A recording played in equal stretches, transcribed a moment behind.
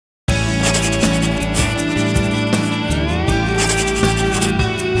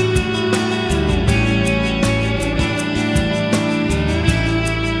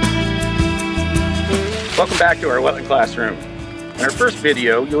back to our wetland classroom. In our first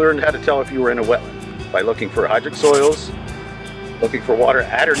video, you learned how to tell if you were in a wetland by looking for hydric soils, looking for water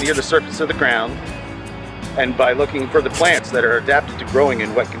at or near the surface of the ground, and by looking for the plants that are adapted to growing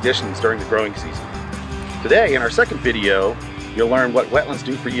in wet conditions during the growing season. Today, in our second video, you'll learn what wetlands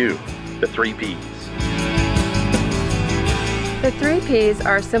do for you, the 3 Ps. The 3 Ps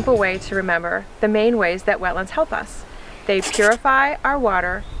are a simple way to remember the main ways that wetlands help us. They purify our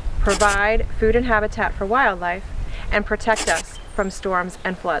water, provide food and habitat for wildlife, and protect us from storms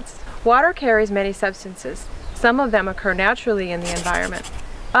and floods. Water carries many substances. Some of them occur naturally in the environment.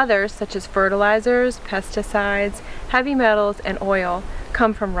 Others, such as fertilizers, pesticides, heavy metals, and oil,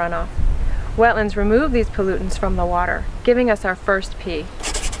 come from runoff. Wetlands remove these pollutants from the water, giving us our first P,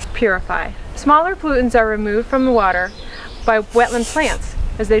 purify. Smaller pollutants are removed from the water by wetland plants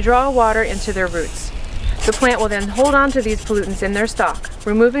as they draw water into their roots. The plant will then hold on to these pollutants in their stalk,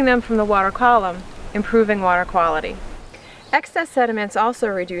 removing them from the water column, improving water quality. Excess sediments also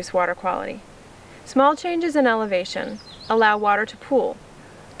reduce water quality. Small changes in elevation allow water to pool,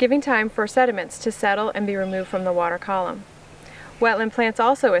 giving time for sediments to settle and be removed from the water column. Wetland plants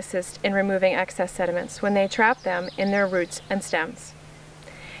also assist in removing excess sediments when they trap them in their roots and stems.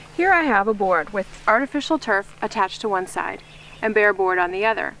 Here I have a board with artificial turf attached to one side and bare board on the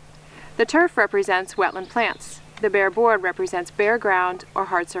other. The turf represents wetland plants. The bare board represents bare ground or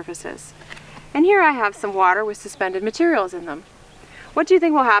hard surfaces. And here I have some water with suspended materials in them. What do you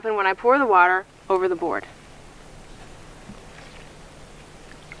think will happen when I pour the water over the board?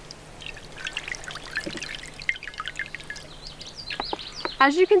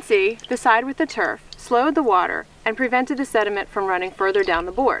 As you can see, the side with the turf slowed the water and prevented the sediment from running further down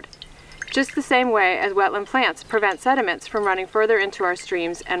the board, just the same way as wetland plants prevent sediments from running further into our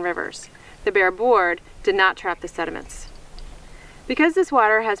streams and rivers. The bare board did not trap the sediments. Because this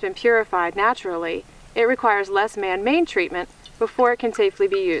water has been purified naturally, it requires less man-made treatment before it can safely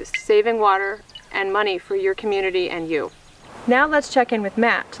be used, saving water and money for your community and you. Now let's check in with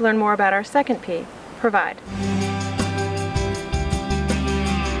Matt to learn more about our second P, provide.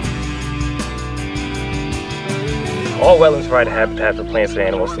 All wetlands provide habitat for plants and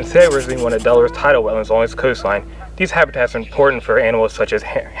animals, and today we're visiting one of Delaware's tidal wetlands along its coastline. These habitats are important for animals such as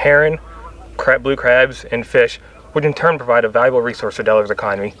heron, blue crabs, and fish, which in turn provide a valuable resource to Delaware's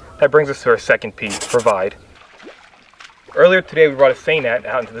economy. That brings us to our second P, provide. Earlier today we brought a seine net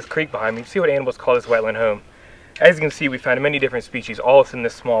out into this creek behind me to see what animals call this wetland home. As you can see, we found many different species all within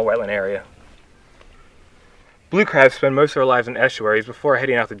this small wetland area. Blue crabs spend most of their lives in estuaries before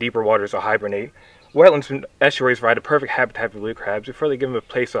heading out to deeper waters to hibernate. Wetlands and estuaries provide a perfect habitat for blue crabs before they give them a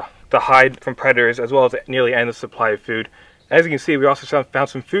place to hide from predators, as well as a nearly endless supply of food. As you can see, we also found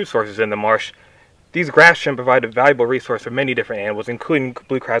some food sources in the marsh. These grass shrimp provide a valuable resource for many different animals, including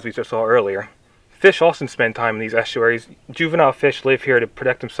blue crabs we just saw earlier. Fish also spend time in these estuaries. Juvenile fish live here to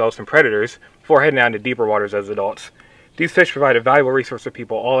protect themselves from predators before heading out into deeper waters as adults. These fish provide a valuable resource for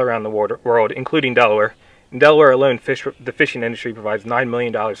people all around the world, including Delaware. In Delaware alone, the fishing industry provides $9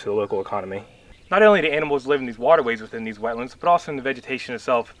 million to the local economy. Not only do animals live in these waterways within these wetlands, but also in the vegetation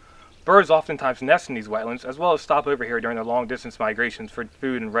itself. Birds oftentimes nest in these wetlands, as well as stop over here during their long-distance migrations for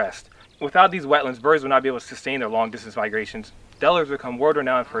food and rest. Without these wetlands, birds would not be able to sustain their long-distance migrations. Delaware has become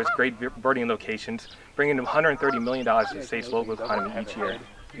world-renowned for its great birding locations, bringing in $130 million to the state's local economy each year.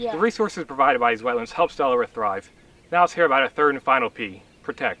 The resources provided by these wetlands helps Delaware thrive. Now let's hear about our third and final P,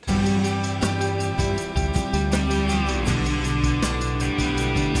 protect.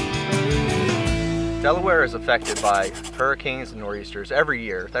 Delaware is affected by hurricanes and nor'easters every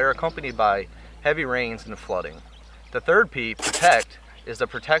year that are accompanied by heavy rains and flooding. The third P, protect, is the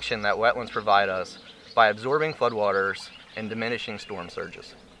protection that wetlands provide us by absorbing floodwaters and diminishing storm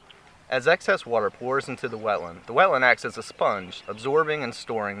surges. As excess water pours into the wetland acts as a sponge, absorbing and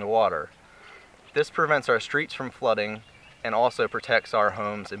storing the water. This prevents our streets from flooding and also protects our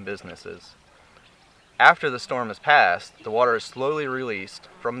homes and businesses. After the storm has passed, the water is slowly released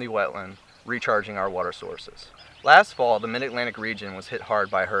from the wetland, recharging our water sources. Last fall, the Mid-Atlantic region was hit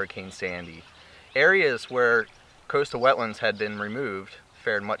hard by Hurricane Sandy. Areas where coastal wetlands had been removed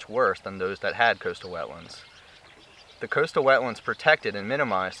fared much worse than those that had coastal wetlands. The coastal wetlands protected and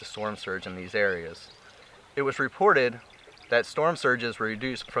minimized the storm surge in these areas. It was reported that storm surges were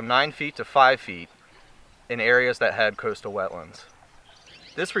reduced from 9 feet to 5 feet in areas that had coastal wetlands.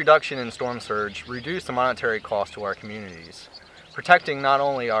 This reduction in storm surge reduced the monetary cost to our communities, protecting not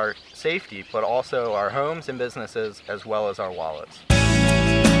only our safety, but also our homes and businesses, as well as our wallets.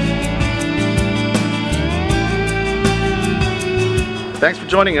 Thanks for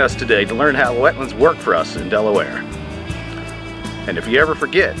joining us today to learn how wetlands work for us in Delaware. And if you ever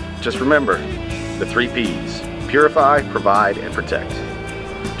forget, just remember, the 3 Ps: purify, provide, and protect.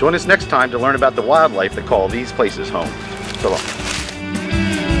 Join us next time to learn about the wildlife that call these places home. So long.